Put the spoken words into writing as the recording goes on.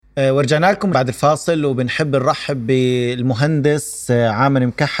ورجعنا لكم بعد الفاصل، وبنحب نرحب بالمهندس عامر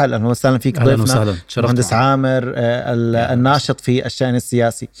مكحل. أهلا وسهلا فيك ضيفنا مهندس عامر الناشط في الشأن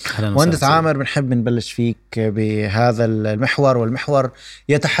السياسي. مهندس عامر، بنحب نبلش فيك بهذا المحور، والمحور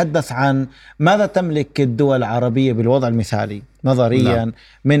يتحدث عن ماذا تملك الدول العربية بالوضع المثالي نظريا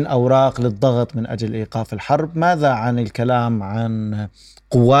من أوراق للضغط من أجل إيقاف الحرب. ماذا عن الكلام عن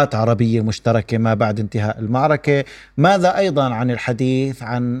قوات عربية مشتركة ما بعد انتهاء المعركة؟ ماذا أيضا عن الحديث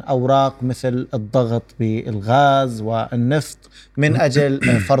عن أوراق مثل الضغط بالغاز والنفط من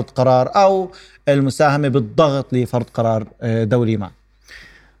أجل فرض قرار أو المساهمة بالضغط لفرض قرار دولي ما؟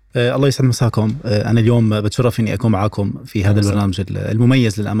 الله يسعد مساكم. أنا اليوم بتشرف إني أكون معكم في هذا البرنامج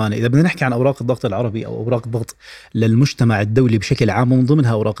المميز للأمانة. إذا بدنا نحكي عن أوراق الضغط العربي أو أوراق الضغط للمجتمع الدولي بشكل عام ومن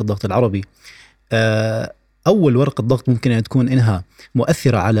ضمنها أوراق الضغط العربي، أول ورقة ضغط ممكن أن تكون إنها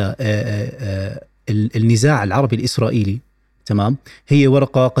مؤثرة على النزاع العربي الإسرائيلي، تمام، هي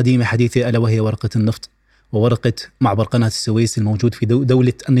ورقة قديمة حديثة، ألا وهي ورقة النفط وورقة معبر قناة السويس الموجود في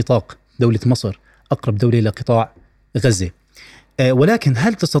دولة النطاق، دولة مصر، أقرب دولة لقطاع غزة. ولكن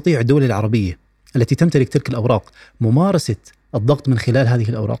هل تستطيع الدول العربية التي تمتلك تلك الأوراق ممارسة الضغط من خلال هذه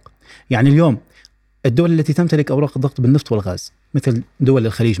الأوراق؟ يعني اليوم الدول التي تمتلك أوراق الضغط بالنفط والغاز مثل دول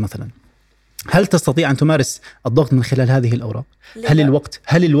الخليج مثلا، هل تستطيع أن تمارس الضغط من خلال هذه الأوراق؟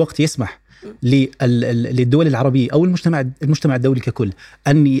 هل الوقت يسمح للدول العربية أو المجتمع الدولي ككل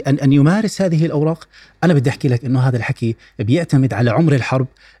أن يمارس هذه الأوراق؟ أنا بدي أحكي لك إنه هذا الحكي بيعتمد على عمر الحرب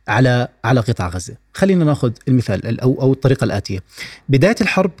على قطاع غزة. خلينا نأخذ المثال أو الطريقة الآتية. بداية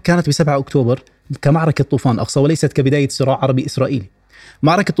الحرب كانت ب7 أكتوبر كمعركة طوفان الأقصى، وليست كبداية صراع عربي إسرائيلي.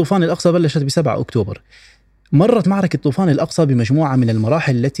 معركة طوفان الأقصى بلشت ب7 أكتوبر. مرت معركة طوفان الأقصى بمجموعة من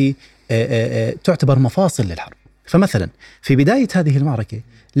المراحل التي تعتبر مفاصل للحرب. فمثلا في بداية هذه المعركة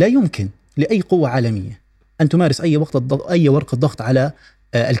لا يمكن لأي قوة عالمية أن تمارس أي ورقة ضغط على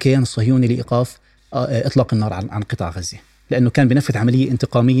الكيان الصهيوني لإيقاف إطلاق النار عن قطاع غزة، لأنه كان بنفذ عملية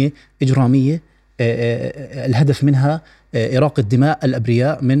انتقامية إجرامية الهدف منها إراقة دماء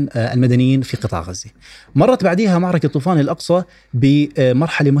الأبرياء من المدنيين في قطاع غزة. مرت بعدها معركة طوفان الأقصى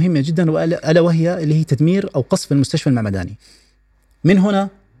بمرحلة مهمة جدا، ألا وهي اللي هي تدمير أو قصف المستشفى المعمداني. من هنا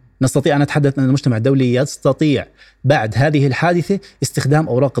نستطيع أن نتحدث أن المجتمع الدولي يستطيع بعد هذه الحادثة استخدام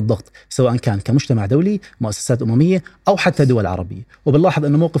أوراق الضغط، سواء كان كمجتمع دولي، مؤسسات أممية، أو حتى دول عربية. وبنلاحظ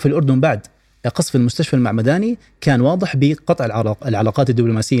أن موقف الأردن بعد قصف المستشفى المعمداني كان واضح بقطع العلاقات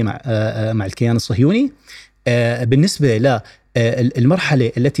الدبلوماسية مع الكيان الصهيوني. بالنسبة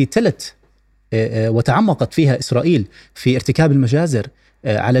للمرحلة التي تلت وتعمقت فيها إسرائيل في ارتكاب المجازر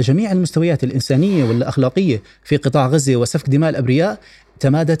على جميع المستويات الإنسانية والأخلاقية في قطاع غزة وسفك دماء الأبرياء،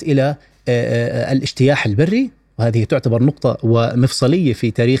 تمادت إلى الاجتياح البري، وهذه تعتبر نقطة ومفصلية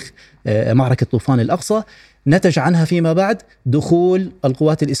في تاريخ معركة طوفان الأقصى. نتج عنها فيما بعد دخول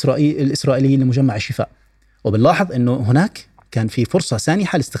القوات الإسرائيلية لمجمع الشفاء. وبنلاحظ أنه هناك كان في فرصة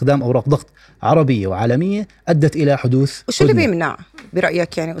سانحة لاستخدام أوراق ضغط عربية وعالمية أدت إلى حدوث. وشو اللي بيمنع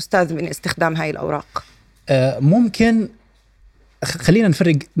برأيك يعني أستاذ من استخدام هاي الأوراق؟ ممكن خلينا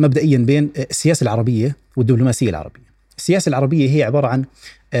نفرق مبدئيا بين السياسة العربية والدبلوماسية العربية. السياسة العربية هي عبارة عن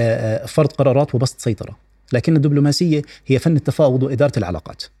فرض قرارات وبسط سيطرة، لكن الدبلوماسية هي فن التفاوض وإدارة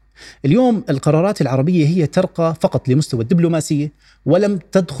العلاقات. اليوم القرارات العربية هي ترقى فقط لمستوى الدبلوماسية، ولم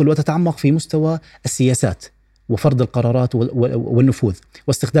تدخل وتتعمق في مستوى السياسات وفرض القرارات والنفوذ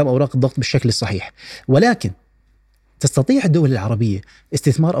واستخدام أوراق الضغط بالشكل الصحيح. ولكن تستطيع الدول العربية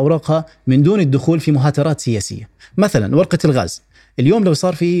استثمار أوراقها من دون الدخول في مهاترات سياسية. مثلا ورقة الغاز، اليوم لو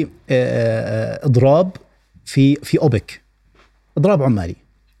صار في إضراب في أوبك، إضراب عمالي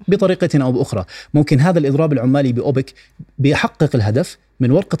بطريقة أو بأخرى، ممكن هذا الإضراب العمالي بأوبك بيحقق الهدف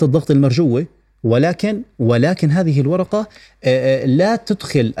من ورقة الضغط المرجوة، ولكن هذه الورقة لا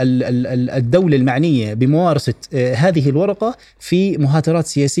تدخل الدولة المعنية بممارسة هذه الورقة في مهاترات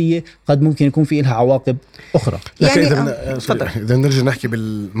سياسية قد ممكن يكون في لها عواقب أخرى. يعني إذا نرجع نحكي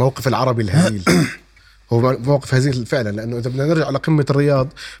بالموقف العربي الهزيل، هو موقف هزيل فعلا، لأنه إذا بدنا نرجع على قمة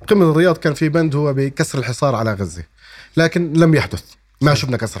الرياض كان في بند هو بكسر الحصار على غزة، لكن لم يحدث، ما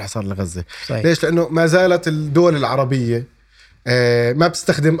شفنا كسر حصار لغزة. صحيح. ليش؟ لأنه ما زالت الدول العربية ما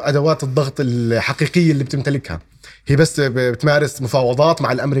بتستخدم أدوات الضغط الحقيقية اللي بتمتلكها، هي بس بتمارس مفاوضات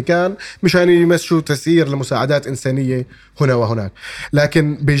مع الأمريكان مشان يمشوا تسيير لمساعدات إنسانية هنا وهناك.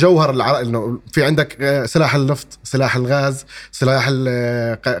 لكن بجوهر إنه في عندك سلاح النفط، سلاح الغاز، سلاح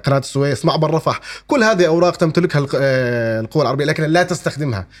قناة السويس، معبر رفح، كل هذه أوراق تمتلكها القوى العربية، لكن لا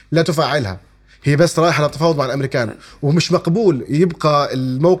تستخدمها، لا تفعلها، هي بس رايحة للتفاوض مع الأمريكان. ومش مقبول يبقى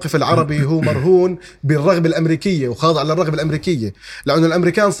الموقف العربي هو مرهون بالرغبة الأمريكية وخاضع للرغبة الأمريكية، لأن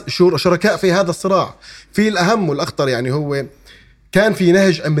الأمريكان شركاء في هذا الصراع. في الأهم والأخطر يعني هو كان في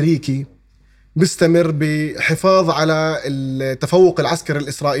نهج أمريكي بيستمر بحفاظ على التفوق العسكري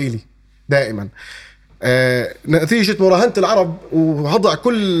الإسرائيلي دائما، نتيجة مراهنة العرب ووضع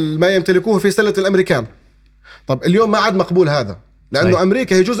كل ما يمتلكوه في سلة الأمريكان. طب اليوم ما عاد مقبول هذا، لأنه صحيح.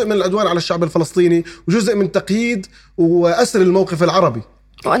 أمريكا هي جزء من العدوان على الشعب الفلسطيني وجزء من تقييد وأسر الموقف العربي.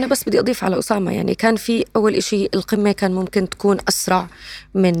 وأنا بس بدي أضيف على أسامة، يعني كان في أول إشي القمة كان ممكن تكون أسرع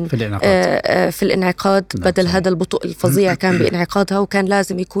من في الانعقاد بدل هذا البطء الفظيع كان بانعقادها، وكان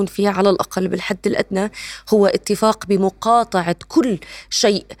لازم يكون فيها على الأقل بالحد الأدنى هو اتفاق بمقاطعة كل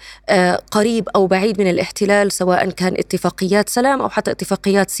شيء قريب أو بعيد من الاحتلال، سواء كان اتفاقيات سلام أو حتى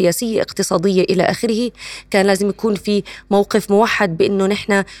اتفاقيات سياسية اقتصادية إلى آخره. كان لازم يكون في موقف موحد بأنه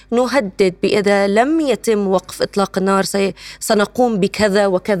نحن نهدد بإذا لم يتم وقف إطلاق النار سنقوم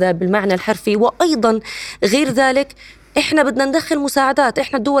بكذا وكذا بالمعنى الحرفي. وأيضا غير ذلك إحنا بدنا ندخل مساعدات،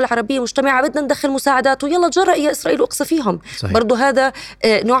 إحنا الدول العربية مجتمعة بدنا ندخل مساعدات، ويلا جرأ يا إسرائيل واقصى فيهم. برضو هذا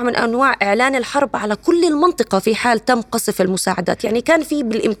نوع من أنواع إعلان الحرب على كل المنطقة في حال تم قصف المساعدات. يعني كان في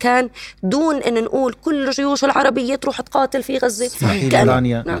بالإمكان دون أن نقول كل الجيوش العربية تروح تقاتل في غزة.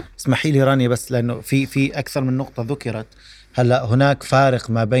 اسمحي لي رانيا بس لأنه في أكثر من نقطة ذكرت. هلأ هناك فارق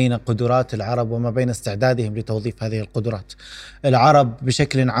ما بين قدرات العرب وما بين استعدادهم لتوظيف هذه القدرات. العرب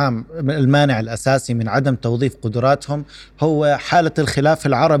بشكل عام المانع الأساسي من عدم توظيف قدراتهم هو حالة الخلاف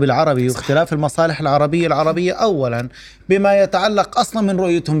العربي واختلاف المصالح العربية أولا بما يتعلق أصلا من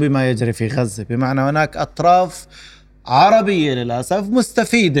رؤيتهم بما يجري في غزة، بمعنى هناك أطراف عربية للأسف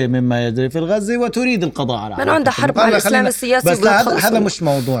مستفيدة مما يجري في غزة وتريد القضاء على من عندها حرب على الإسلام السياسي. بس هذا مش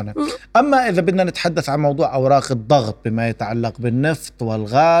موضوعنا. أما إذا بدنا نتحدث عن موضوع أوراق الضغط بما يتعلق بالنفط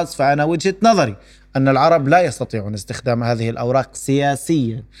والغاز، فأنا وجهة نظري أن العرب لا يستطيعون استخدام هذه الأوراق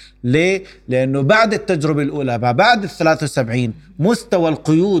سياسيا. ليه؟ لأنه بعد التجربة الأولى بعد 73 مستوى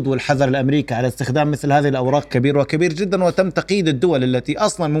القيود والحذر الأمريكي على استخدام مثل هذه الأوراق كبير وكبير جدا، وتم تقييد الدول التي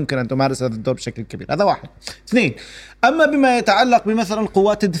أصلا ممكن أن تمارس هذا الدور بشكل كبير. هذا واحد. اثنين، أما بما يتعلق بمثلا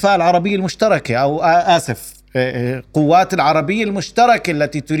قوات الدفاع العربية المشتركة أو قوات العربية المشتركة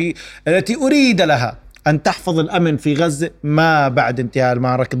التي أريد لها أن تحفظ الأمن في غزة ما بعد انتهاء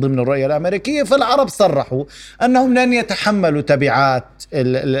المعركة ضمن الرؤية الأمريكية، فالعرب صرحوا أنهم لن يتحملوا تبعات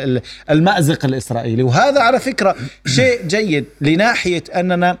المأزق الإسرائيلي. وهذا على فكرة شيء جيد لناحية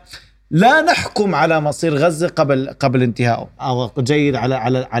أننا لا نحكم على مصير غزة قبل انتهائه، أو جيد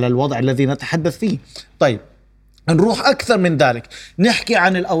على الوضع الذي نتحدث فيه. طيب نروح أكثر من ذلك، نحكي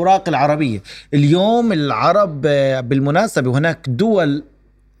عن الأوراق العربية. اليوم العرب بالمناسبة هناك دول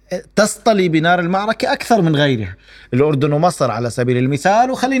تصطلي بنار المعركة أكثر من غيرها، الأردن ومصر على سبيل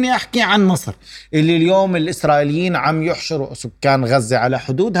المثال. وخليني أحكي عن مصر اللي اليوم الإسرائيليين عم يحشروا سكان غزة على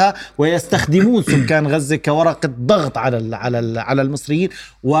حدودها ويستخدمون سكان غزة كورقة ضغط على المصريين.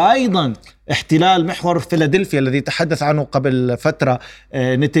 وأيضا احتلال محور فيلادلفيا الذي تحدث عنه قبل فترة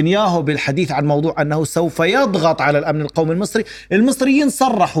نتنياهو بالحديث عن موضوع أنه سوف يضغط على الأمن القومي المصري. المصريين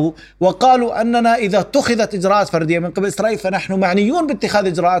صرحوا وقالوا أننا إذا اتخذت إجراءات فردية من قبل إسرائيل فنحن معنيون باتخاذ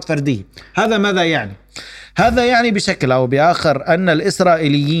إجراءات فردية. هذا ماذا يعني؟ هذا يعني بشكل أو بآخر أن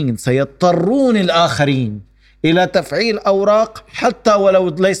الإسرائيليين سيضطرون الآخرين إلى تفعيل أوراق حتى ولو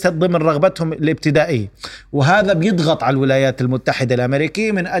ليست ضمن رغبتهم الابتدائية، وهذا بيضغط على الولايات المتحدة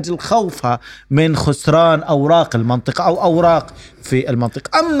الأمريكية من أجل خوفها من خسران أوراق المنطقة أو أوراق في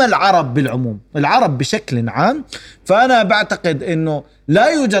المنطقة. أما العرب بالعموم، العرب بشكل عام، فأنا بعتقد أنه لا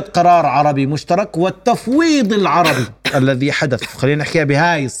يوجد قرار عربي مشترك، والتفويض العربي الذي حدث، خلينا نحكيها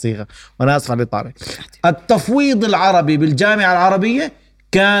بهاي الصيغة وأنا أسف على الإطالة، التفويض العربي بالجامعة العربية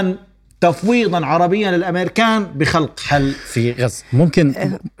كان تفويضا عربيا للأمريكان بخلق حل في غزة.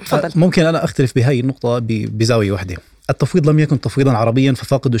 ممكن أنا أختلف بهاي النقطة بزاوية واحدة. التفويض لم يكن تفويضا عربيا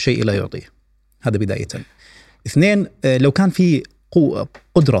ففاقد شيء لا يعطيه، هذا بداية. اثنين، لو كان في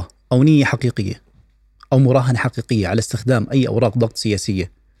قدرة أو نية حقيقية أو مراهنة حقيقية على استخدام أي أوراق ضغط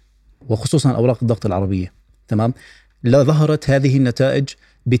سياسية وخصوصا أوراق الضغط العربية، تمام، لا ظهرت هذه النتائج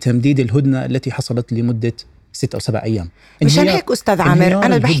بتمديد الهدنة التي حصلت لمدة 6 أو 7 أيام. مشان هيك أستاذ عامر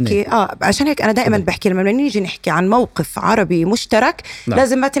أنا بحكي عشان هيك أنا دائما بحكي لما نيجي نحكي عن موقف عربي مشترك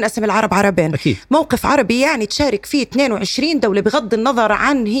لازم ما تنقسم العرب عربين. أكيد. موقف عربي يعني تشارك فيه 22 دولة بغض النظر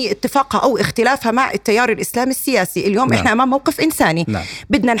عن هي اتفاقها أو اختلافها مع التيار الإسلامي السياسي. اليوم إحنا أمام موقف إنساني.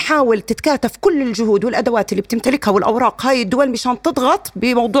 بدنا نحاول تتكاتف كل الجهود والأدوات اللي بتمتلكها والأوراق هاي الدول مشان تضغط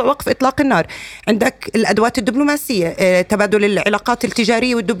بموضوع وقف إطلاق النار. عندك الأدوات الدبلوماسية، تبادل العلاقات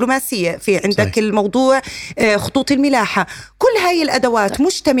التجارية والدبلوماسية، في عندك صحيح. الموضوع خطوط الملاحة، كل هاي الأدوات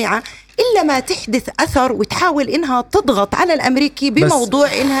مجتمعة إلا ما تحدث أثر وتحاول إنها تضغط على الأمريكي بموضوع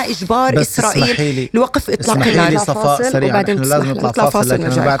إنها إجبار إسرائيل لوقف إطلاق النار. وبعدين لازم نطلع فاصل، لكن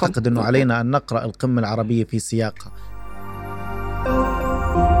أنا بعتقد أنه علينا أن نقرأ القمة العربية في سياقها.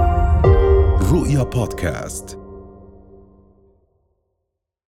 رؤيا بودكاست.